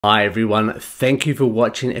Hi everyone, thank you for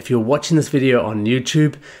watching. If you're watching this video on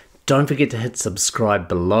YouTube, don't forget to hit subscribe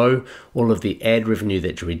below. All of the ad revenue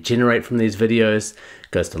that we generate from these videos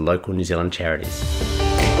goes to local New Zealand charities.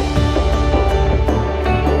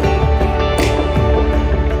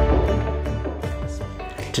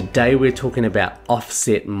 Today we're talking about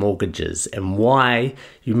offset mortgages and why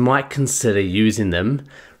you might consider using them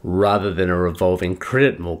rather than a revolving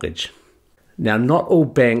credit mortgage. Now, not all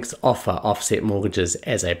banks offer offset mortgages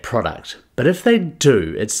as a product, but if they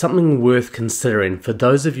do, it's something worth considering for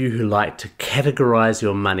those of you who like to categorize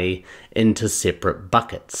your money into separate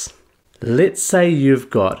buckets. Let's say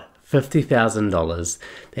you've got $50,000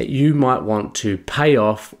 that you might want to pay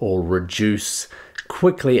off or reduce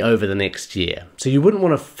quickly over the next year. So you wouldn't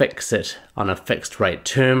want to fix it on a fixed rate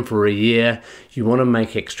term for a year. You want to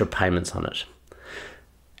make extra payments on it.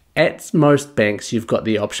 At most banks, you've got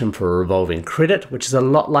the option for a revolving credit, which is a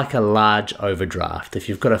lot like a large overdraft. If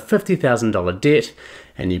you've got a $50,000 debt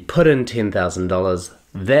and you put in $10,000,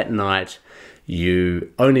 that night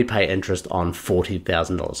you only pay interest on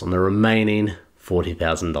 $40,000, on the remaining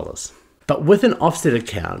 $40,000. But with an offset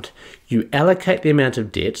account, you allocate the amount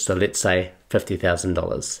of debt, so let's say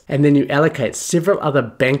 $50,000, and then you allocate several other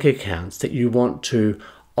bank accounts that you want to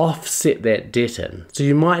offset that debt in. So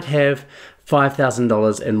you might have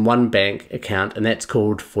 $5,000 in one bank account, and that's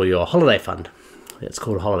called for your holiday fund. That's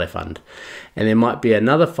called a holiday fund. And there might be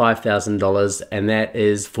another $5,000, and that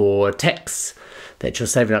is for tax, that you're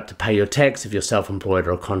saving up to pay your tax if you're self-employed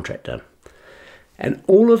or a contractor. And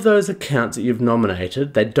all of those accounts that you've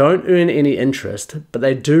nominated, they don't earn any interest, but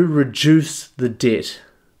they do reduce the debt,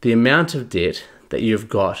 the amount of debt that you've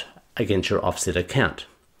got against your offset account.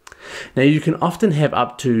 Now, you can often have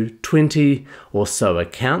up to 20 or so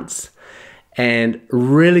accounts, and a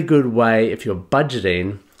really good way if you're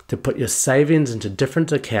budgeting to put your savings into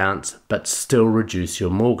different accounts but still reduce your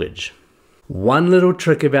mortgage. One little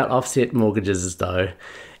trick about offset mortgages though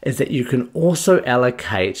is that you can also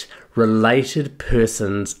allocate related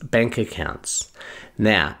persons' bank accounts.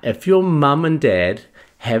 Now, if your mum and dad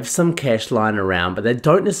have some cash lying around but they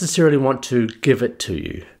don't necessarily want to give it to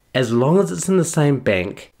you, as long as it's in the same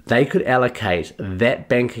bank, they could allocate that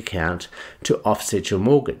bank account to offset your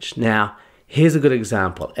mortgage. Now, here's a good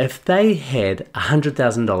example. If they had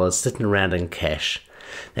 $100,000 sitting around in cash,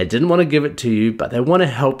 they didn't want to give it to you, but they want to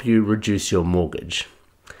help you reduce your mortgage.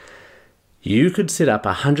 You could set up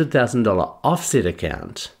a $100,000 offset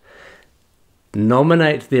account,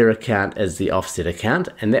 nominate their account as the offset account,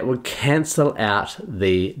 and that would cancel out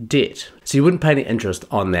the debt. So you wouldn't pay any interest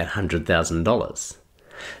on that $100,000.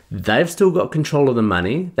 They've still got control of the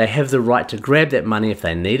money. They have the right to grab that money if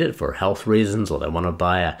they need it for health reasons or they want to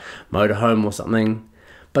buy a motorhome or something.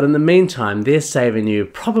 But in the meantime, they're saving you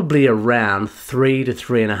probably around $3,000 to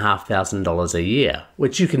 $3,500 a year,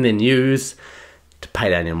 which you can then use to pay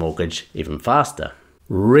down your mortgage even faster.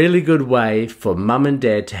 Really good way for mum and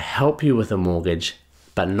dad to help you with a mortgage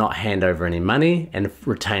but not hand over any money and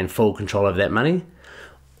retain full control of that money.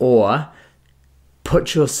 Or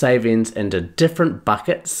put your savings into different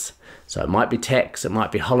buckets. So it might be tax, it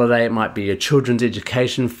might be holiday, it might be your children's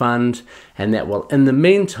education fund, and that will, in the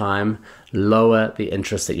meantime, lower the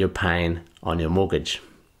interest that you're paying on your mortgage.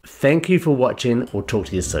 Thank you for watching. We'll talk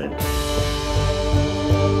to you soon.